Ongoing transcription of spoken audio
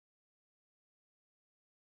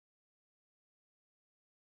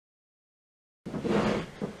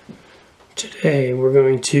Today we're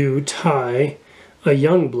going to tie a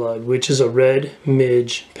young blood, which is a red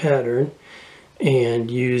midge pattern and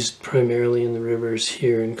used primarily in the rivers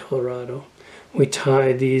here in Colorado. We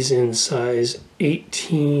tie these in size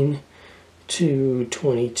 18 to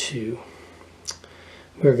 22.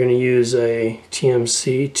 We're going to use a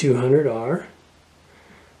TMC 200R.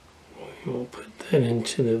 We'll put that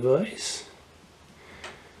into the vise.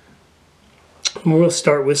 And we'll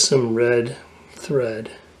start with some red thread.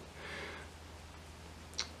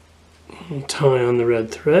 Tie on the red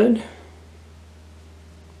thread.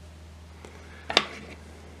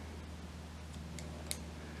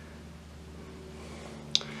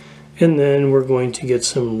 And then we're going to get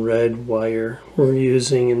some red wire. We're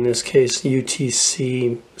using, in this case,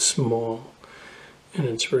 UTC small, and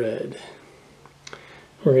it's red.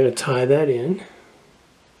 We're going to tie that in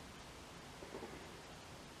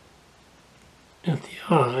at the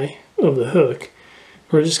eye of the hook.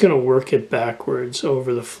 We're just going to work it backwards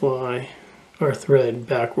over the fly, our thread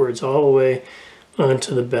backwards all the way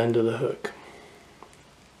onto the bend of the hook.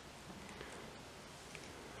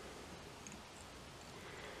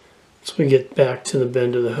 As we get back to the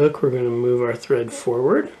bend of the hook, we're going to move our thread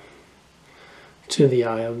forward to the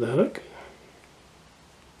eye of the hook.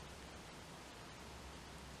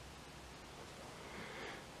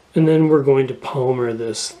 And then we're going to palmer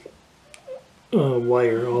this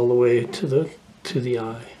wire all the way to the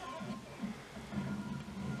eye.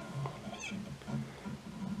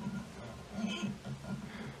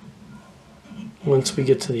 Once we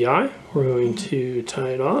get to the eye, we're going to tie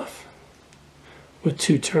it off with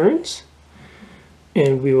 2 turns,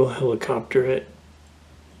 and we will helicopter it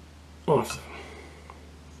off.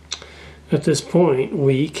 At this point,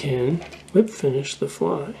 we can lip finish the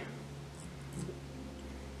fly.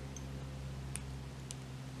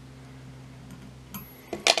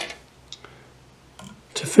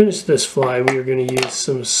 To finish this fly, we are going to use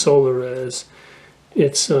some Solarez.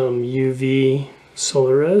 It's UV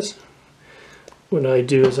Solarez. What I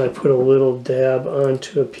do is I put a little dab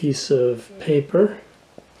onto a piece of paper,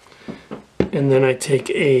 and then I take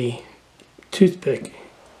a toothpick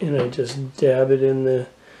and I just dab it in the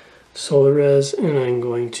Solarez, and I'm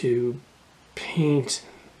going to paint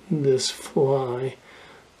this fly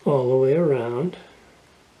all the way around,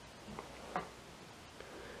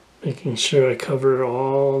 making sure I cover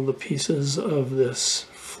all the pieces of this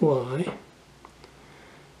fly.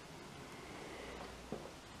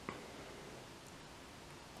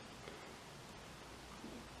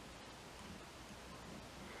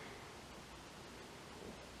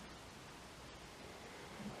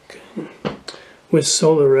 With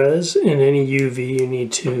Solarez and any UV, you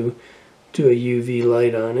need to do a UV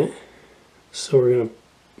light on it. So we're going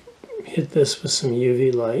to hit this with some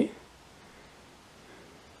UV light.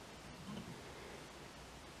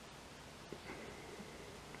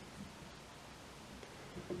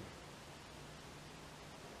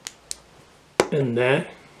 And that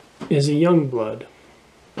is a young blood.